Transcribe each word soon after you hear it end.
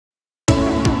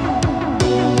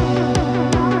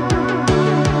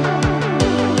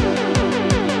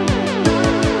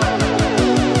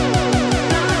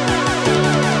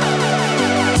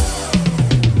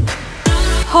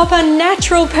copper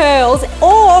natural pearls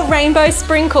or rainbow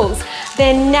sprinkles.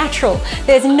 They're natural.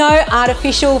 There's no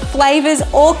artificial flavors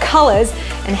or colors.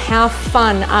 And how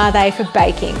fun are they for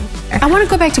baking? I want to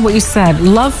go back to what you said.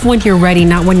 Love when you're ready,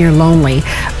 not when you're lonely.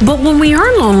 But when we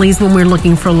are lonely is when we're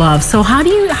looking for love. So how do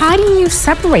you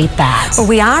separate that? Well,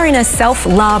 we are in a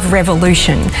self-love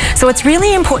revolution. So it's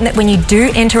really important that when you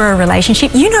do enter a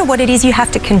relationship, you know what it is you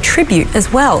have to contribute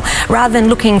as well, rather than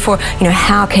looking for,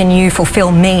 how can you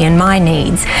fulfill me and my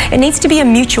needs? It needs to be a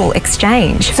mutual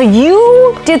exchange. So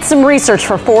you did some research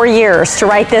for 4 years to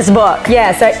write this book.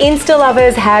 Yeah, so Insta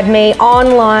Lovers had me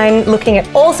online looking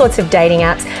at all sorts of dating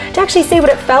apps to actually see what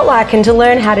it felt like and to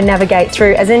learn how to navigate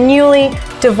through. As a newly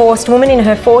divorced woman in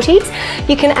her 40s,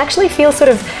 you can actually feel sort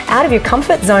of out of your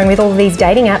comfort zone with all of these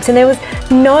dating apps, and there was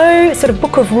no sort of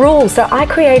book of rules. So I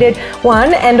created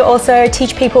one and also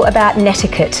teach people about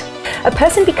netiquette. A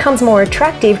person becomes more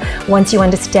attractive once you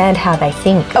understand how they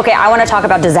think. Okay, I want to talk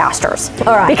about disasters.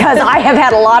 All right. Because I have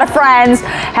had a lot of friends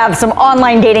have some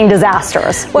online dating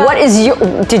disasters. Well,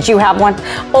 did you have one?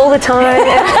 All the time.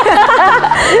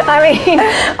 I mean,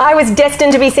 I was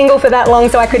destined to be single for that long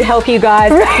so I could help you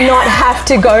guys not have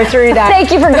to go through that.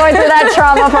 Thank you for going through that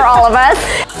trauma for all of us.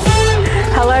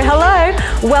 Hello, hello.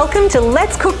 Welcome to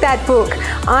Let's Cook That Book.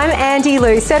 I'm Andi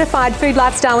Lew, certified food,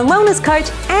 lifestyle and wellness coach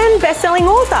and best-selling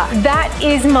author. That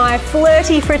is my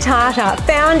flirty frittata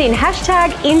found in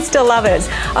 #InstaLovers.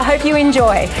 I hope you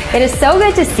enjoy. It is so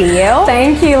good to see you.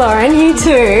 Thank you, Lauren. You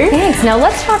too. Thanks. Now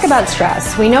let's talk about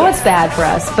stress. We know it's bad for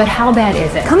us, but how bad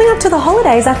is it? Coming up to the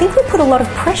holidays, I think we put a lot of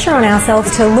pressure on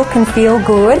ourselves to look and feel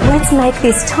good. Let's make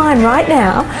this time right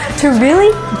now to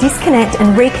really disconnect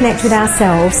and reconnect with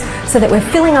ourselves so that we're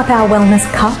filling up our wellness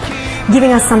cup,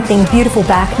 giving us something beautiful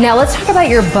back. Now let's talk about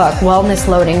your book, Wellness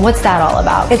Loading. What's that all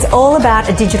about? It's all about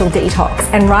a digital detox.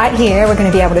 And right here, we're going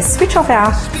to be able to switch off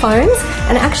our phones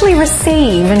and actually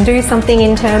receive and do something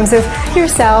in terms of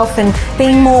yourself and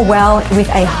being more well with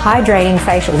a hydrating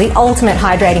facial, the ultimate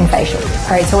hydrating facial.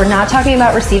 All right, so we're not talking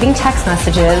about receiving text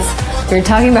messages. We're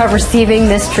talking about receiving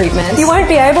this treatment. You won't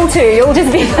be able to. You'll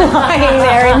just be lying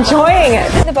there enjoying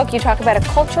it. In the book, you talk about a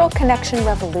cultural connection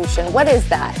revolution. What is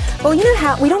that? Well, you know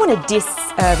how we don't want to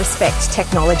disrespect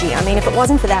technology. I mean, if it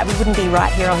wasn't for that, we wouldn't be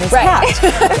right here on this couch.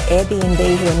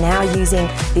 Airbnb, who are now using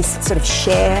this sort of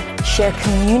share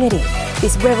community,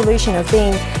 this revolution of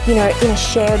being, in a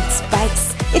shared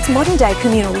space. It's modern day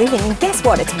communal living, and guess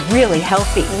what? It's really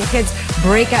healthy. And kids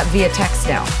break up via text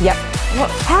now. Yep. Well,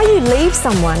 how you leave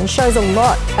someone shows a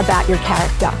lot about your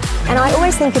character. And I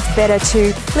always think it's better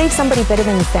to leave somebody better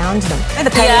than you found them.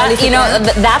 Yeah,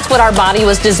 that's what our body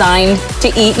was designed to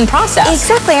eat and process.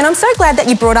 Exactly, and I'm so glad that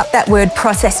you brought up that word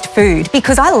processed food,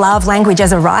 because I love language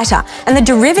as a writer, and the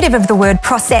derivative of the word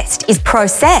processed is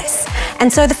process.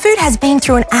 And so the food has been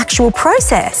through an actual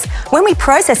process. When we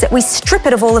process it, we strip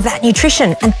it of all of that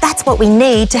nutrition, and that's what we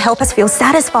need to help us feel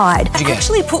satisfied. I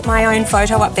actually put my own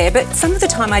photo up there, but some of the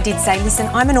time I did say, listen,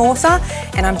 I'm an author,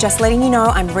 and I'm just letting you know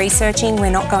I'm researching, we're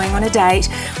not going on a date,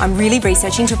 I'm really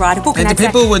researching to write a book. And the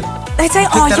people would they'd say,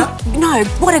 no,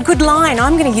 what a good line,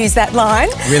 I'm going to use that line.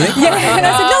 Really? Yeah, and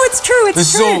I said, no, it's true, it's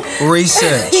this true. This is all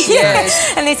research.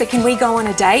 Yes. And they said, can we go on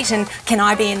a date and can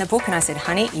I be in the book? And I said,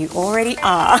 honey, you already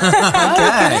are.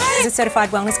 Okay. As a certified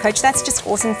wellness coach, that's just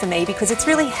awesome for me because it's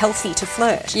really healthy to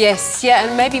flirt. Yes, yeah,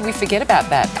 and maybe we forget about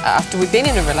that after we've been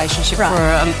in a relationship for,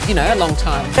 a long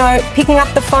time. So picking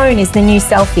up the phone is the new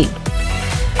selfie.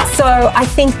 So I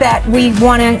think that we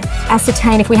want to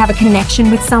ascertain if we have a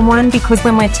connection with someone, because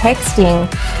when we're texting,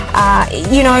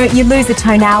 you lose the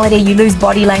tonality, you lose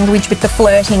body language with the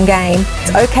flirting game.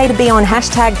 It's okay to be on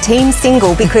 #Team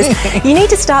Single because you need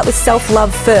to start with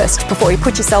self-love first before you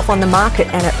put yourself on the market,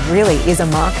 and it really is a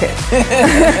market.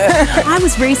 I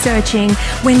was researching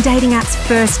when dating apps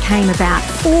first came about.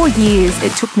 4 years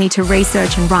it took me to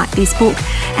research and write this book,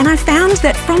 and I found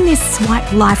that from this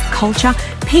swipe life culture,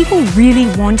 people really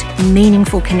want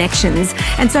meaningful connections.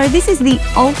 And so this is the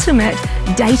ultimate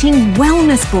dating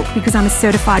wellness book because I'm a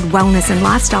certified wellness and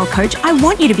lifestyle coach. I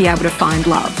want you to be able to find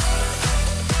love.